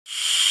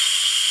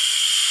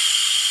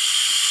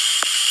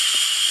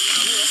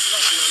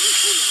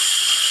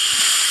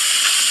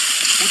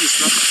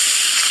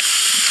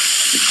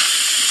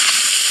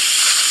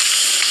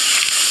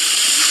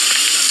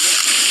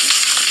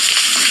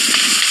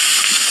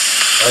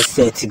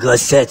Set to go.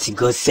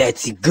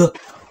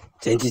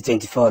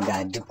 2024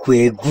 got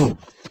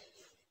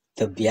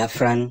the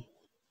Biafran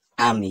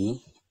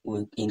army,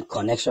 in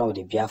connection with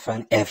the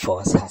Biafran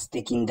Airforce, has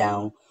taken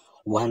down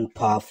one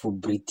powerful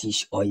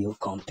British oil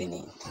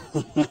company.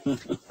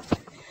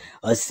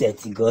 Set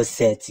to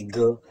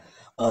go.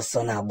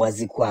 Also na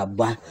bazikwa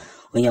aba.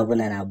 When you're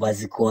gonna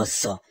bazikwa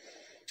also.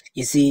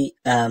 You see,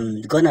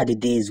 gone are the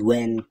days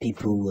when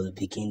people will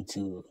begin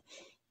to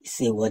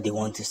say what they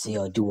want to say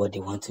or do what they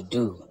want to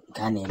do. You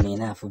can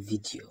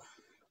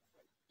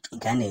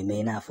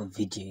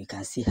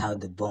see how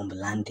the bomb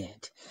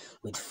landed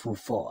with full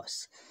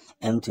force.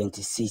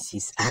 M26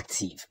 is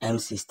active,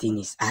 M16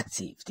 is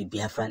active, the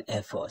Biafran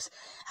Airforce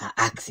are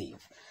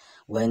active.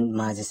 When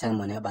Mazi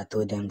Simon Eba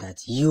told them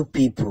that you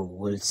people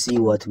will see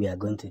what we are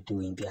going to do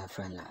in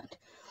Biafran land,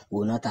 we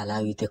will not allow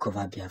you to take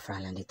over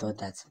Biafran land, they thought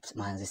that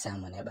Mazi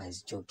Simon Eba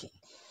is joking.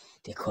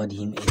 They called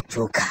him a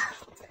joker.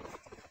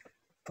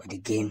 But the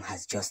game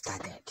has just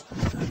started.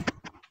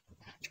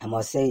 I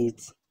must say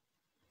it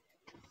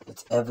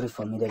with every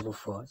formidable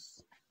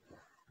force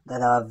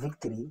that our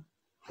victory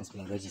has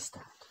been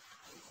registered.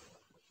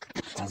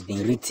 It has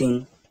been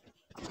written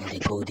in the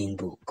golden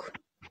book.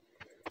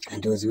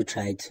 And those who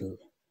try to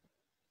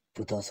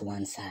put us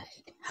one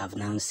side have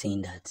now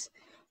seen that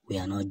we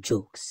are not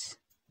jokes.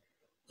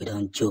 We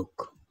don't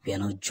joke. We are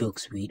not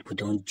jokes. We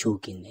don't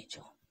joke in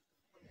nature.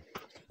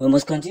 We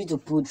must continue to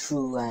put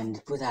through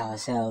and put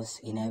ourselves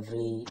in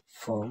every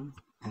form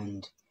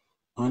and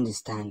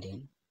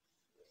understanding,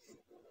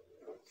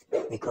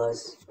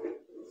 because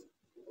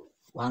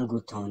one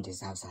good turn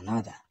deserves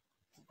another.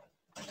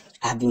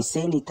 I've been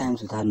saying it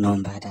times without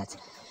number that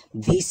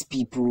these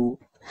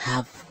people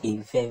have a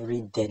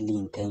very deadly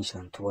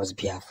intention towards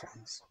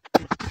Biafrans.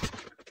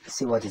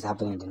 See what is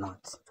happening in the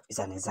north. It's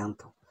an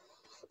example.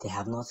 They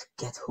have not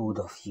get hold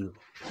of you.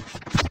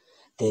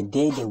 The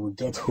day they will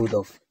get hold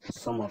of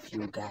some of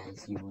you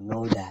guys, you will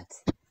know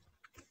that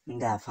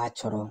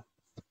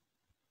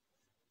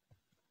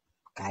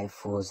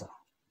Airforce,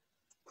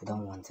 they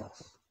don't want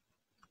us.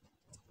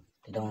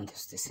 They don't want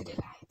us to see the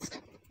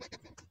light.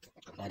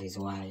 That is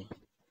why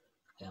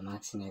I am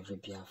asking every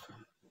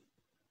Biafran,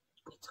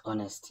 with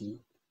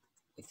honesty,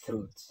 with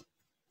truth,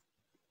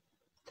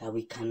 that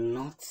we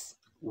cannot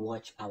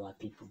watch our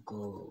people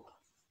go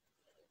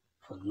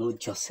for no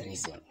just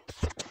reason.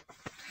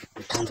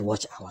 We can't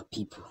watch our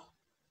people.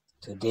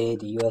 Today,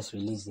 the US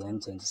released the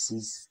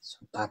M26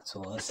 back to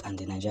us, and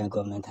the Nigerian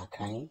government are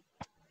crying.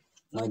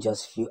 Not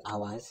just few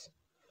hours,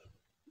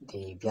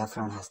 the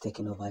Biafran has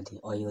taken over the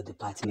oil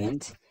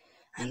department,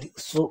 and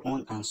so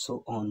on and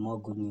so on.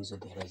 More good news will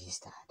be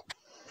registered.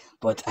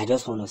 But I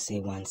just want to say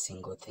one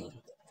single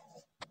thing.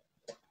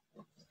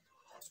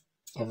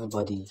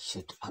 Everybody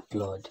should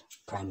applaud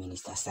Prime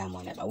Minister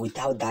Simon Eba.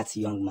 Without that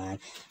young man,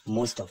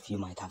 most of you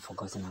might have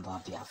forgotten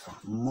about Biafra.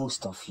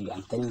 Most of you,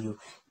 I'm telling you,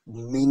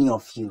 many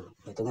of you,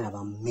 we're talking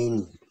about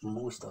many,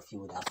 most of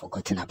you would have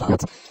forgotten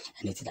about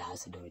anything that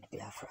has to do with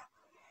Biafra.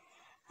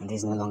 And this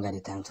is no longer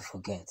the time to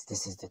forget.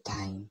 This is the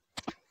time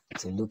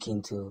to look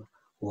into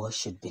what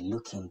should be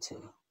looked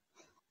into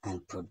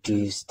and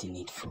produce the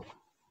needful.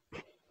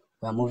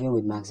 We are moving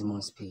with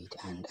maximum speed,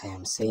 and I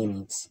am saying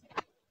it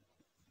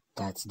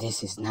that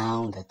this is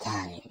now the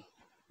time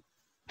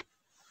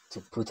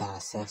to put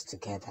ourselves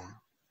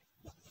together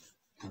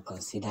and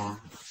consider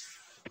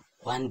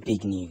one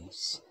big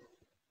news,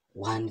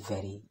 one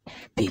very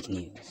big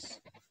news.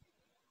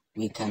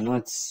 We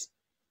cannot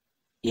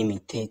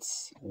imitate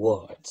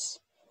words.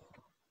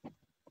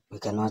 We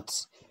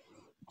cannot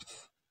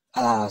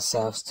allow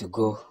ourselves to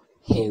go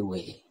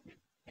hayway.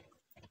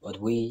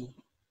 But we,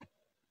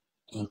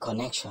 in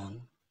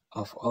connection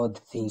of all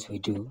the things we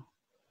do,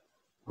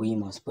 we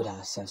must put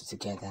ourselves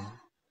together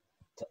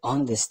to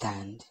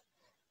understand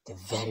the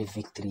very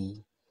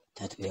victory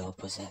that we all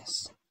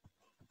possess.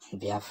 And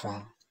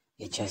Biafra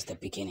is just the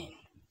beginning.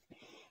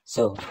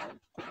 So,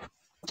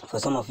 for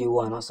some of you who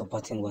are not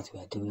supporting what we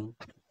are doing,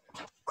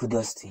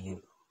 kudos to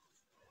you.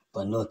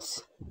 But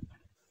note,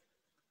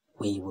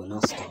 we will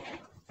not stop.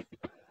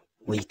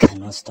 We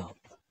cannot stop.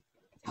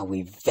 And we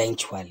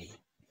eventually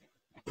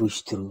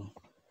push through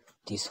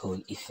this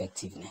whole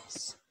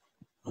effectiveness.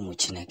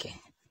 Umuchineke.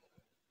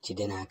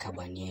 Chidena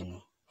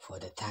Kabanyenu, for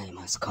the time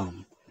has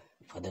come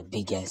for the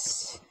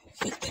biggest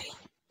victory.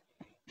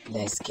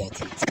 Let's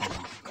get it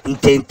along.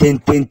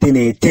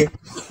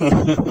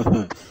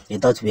 They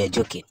thought we were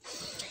joking.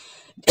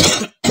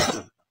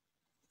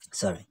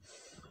 Sorry.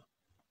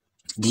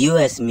 The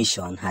US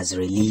mission has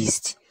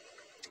released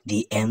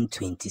the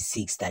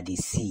M26 that they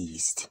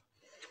seized.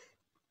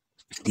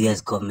 The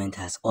US government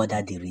has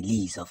ordered the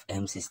release of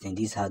M16.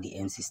 This is how the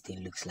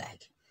M16 looks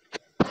like.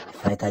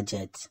 Fighter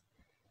jet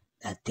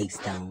that takes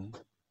down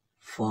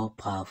 4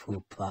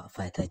 powerful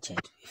fighter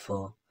jets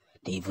before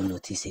they even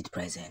notice its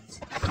presence.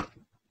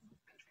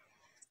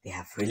 They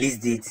have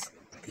released it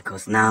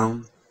because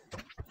now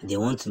they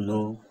want to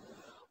know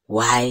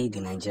why the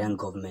Nigerian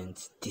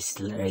government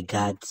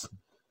disregards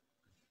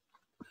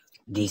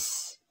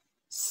this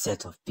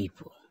set of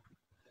people.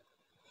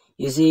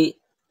 You see,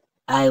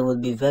 I will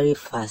be very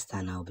fast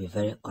and I'll be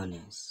very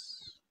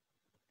honest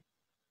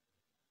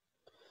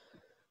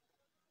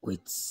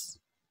with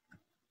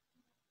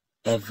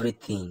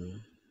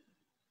everything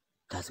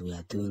that we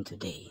are doing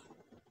today.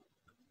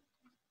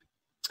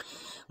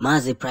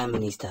 Mazi Prime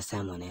Minister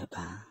Simon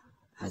Ekpa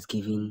has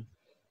given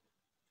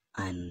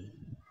an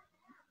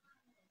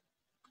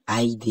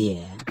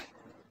idea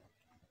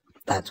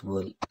that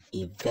will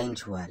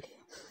eventually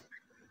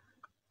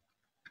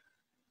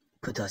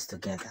put us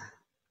together,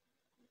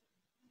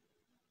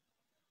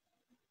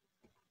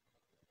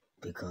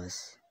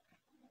 because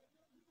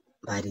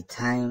by the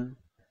time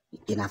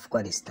in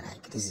Africa they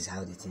strike, this is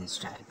how the things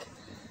strike.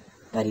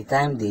 By the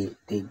time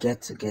they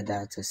get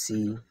together to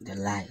see the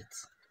light,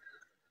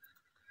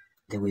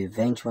 they will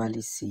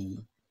eventually see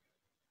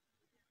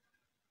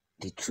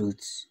the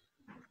truth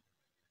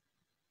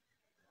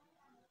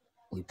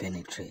we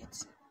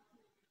penetrate.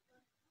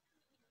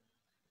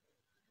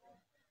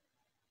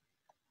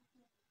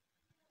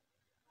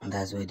 And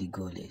that's where the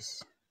goal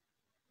is.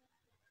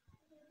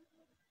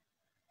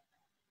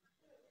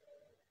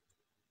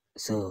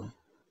 So,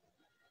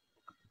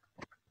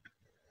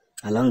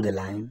 along the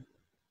line,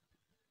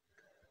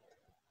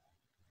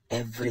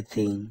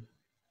 everything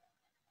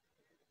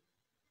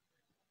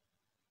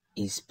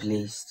is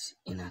placed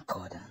in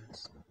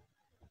accordance.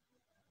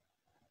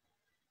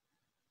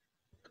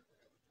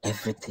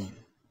 Everything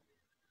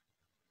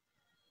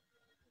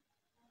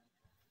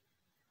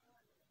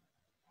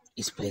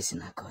is placed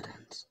in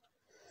accordance.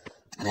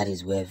 And that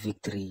is where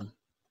victory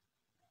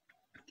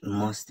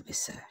must be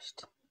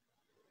searched.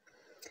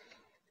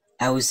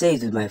 I will say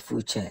it with my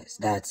full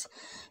chest that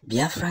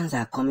Biafrans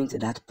are coming to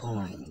that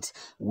point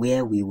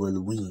where we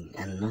will win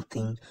and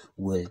nothing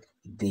will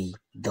be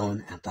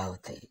done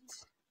about it.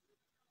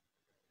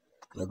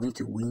 We're going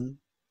to win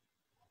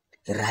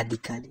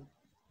radically,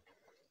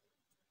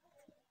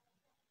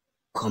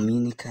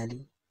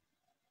 communically,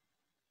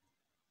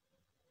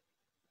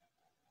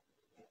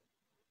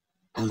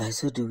 and by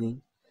so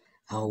doing,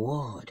 our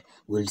world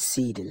will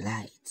see the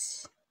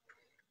light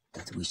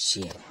that we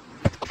share.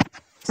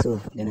 So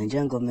the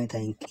Nigerian government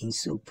are in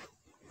soup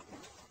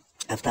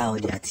after all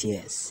their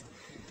tears.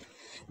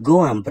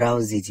 Go and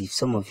browse it. If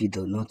some of you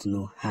do not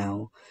know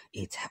how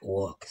it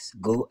works,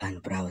 go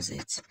and browse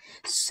it.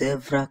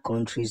 Several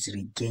countries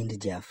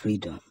regained their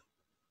freedom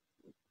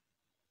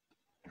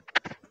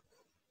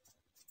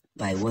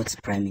by what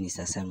Prime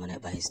Minister Simon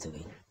Ekpa is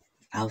doing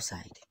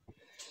outside.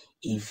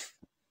 If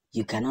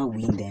you cannot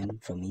win them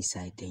from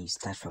inside, then you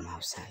start from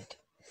outside.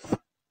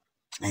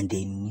 And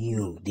they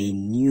knew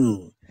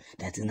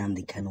that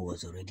Nnamdi Kanu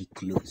was already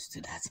close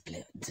to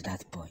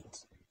that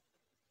point.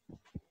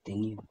 They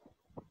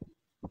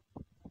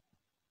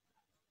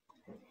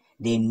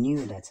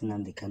knew that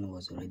Nnamdi Kanu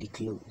was already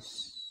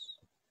close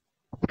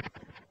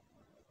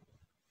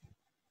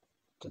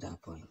to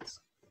that point.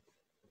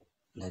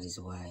 That is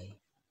why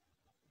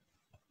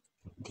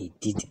they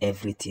did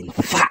everything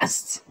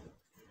fast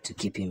to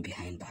keep him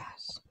behind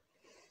bars.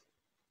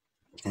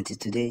 Until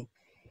today,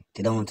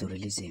 they don't want to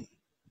release him.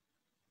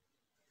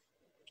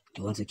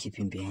 They want to keep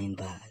him behind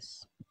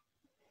bars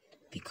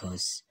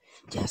because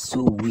their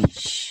sole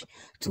wish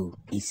to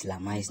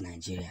Islamize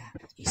Nigeria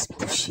is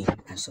pushing,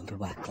 and some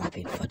people are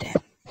clapping for them.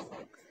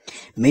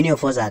 Many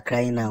of us are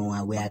crying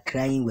now. We are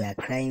crying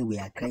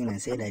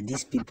and say that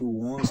these people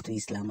want to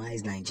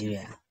Islamize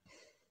Nigeria.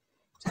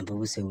 Some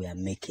people say we are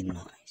making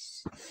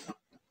noise.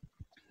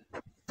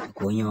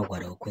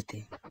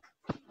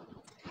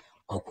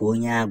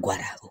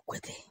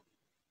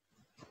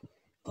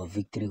 But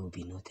victory will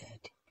be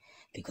noted,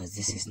 because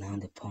this is now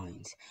the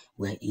point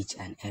where each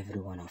and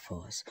every one of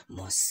us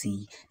must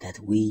see that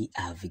we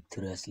are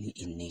victoriously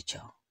in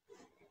nature.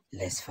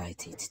 Let's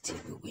fight it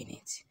till we win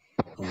it.